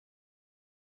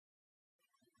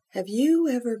Have you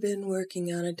ever been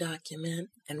working on a document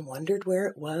and wondered where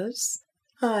it was?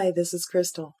 Hi, this is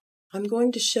Crystal. I'm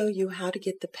going to show you how to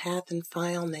get the path and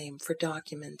file name for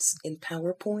documents in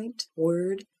PowerPoint,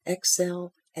 Word,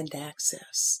 Excel, and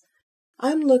Access.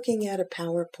 I'm looking at a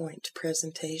PowerPoint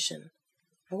presentation.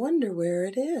 I wonder where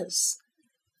it is.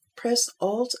 Press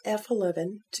Alt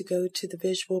F11 to go to the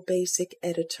Visual Basic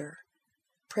Editor.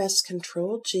 Press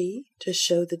Ctrl G to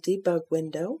show the debug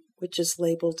window, which is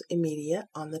labeled Immediate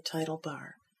on the title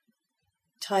bar.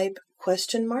 Type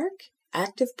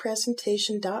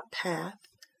 $ActivePresentation.Path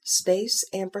space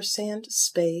ampersand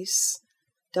space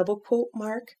double quote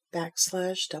mark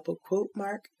backslash double quote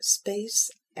mark space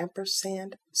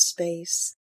ampersand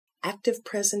space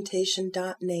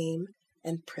ActivePresentation.Name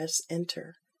and press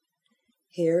Enter.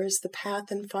 Here is the path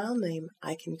and file name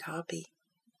I can copy.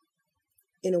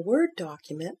 In a Word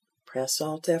document, press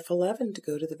Alt F11 to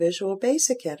go to the Visual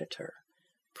Basic Editor.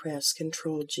 Press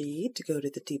Ctrl G to go to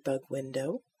the debug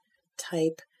window.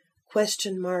 Type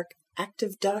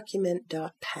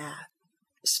 $ActiveDocument.Path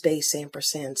space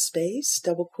ampersand space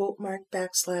double quote mark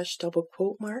backslash double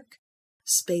quote mark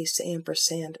space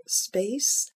ampersand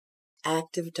space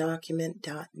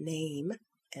ActiveDocument.Name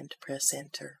and press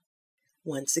Enter.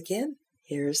 Once again,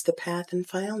 here's the path and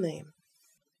file name.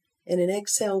 In an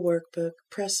Excel workbook,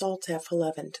 press Alt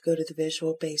F11 to go to the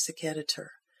Visual Basic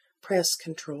Editor. Press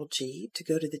Ctrl G to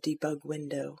go to the debug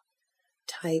window.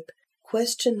 Type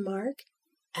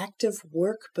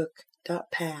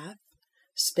 $ActiveWorkbook.Path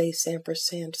space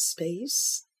ampersand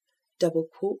space double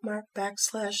quote mark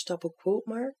backslash double quote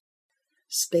mark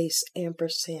space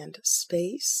ampersand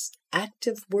space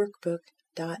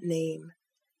ActiveWorkbook.name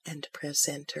and press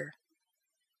Enter.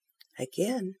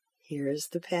 Again, here is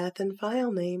the path and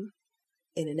file name.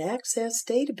 In an Access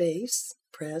database,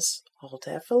 press Alt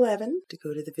F11 to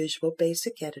go to the Visual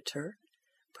Basic Editor.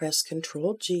 Press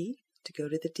Ctrl G to go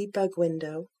to the debug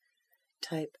window.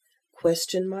 Type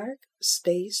 $,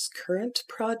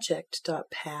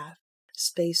 CurrentProject.Path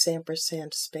space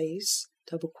ampersand space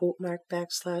double quote mark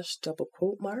backslash double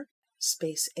quote mark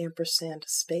space ampersand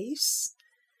space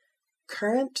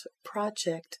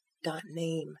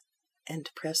CurrentProject.Name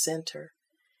and press Enter.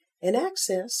 In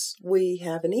Access, we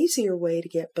have an easier way to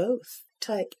get both.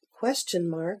 Type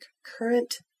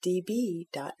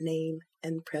 $CurrentDb.Name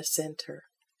and press Enter.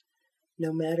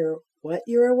 No matter what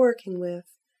you are working with,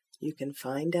 you can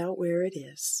find out where it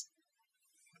is.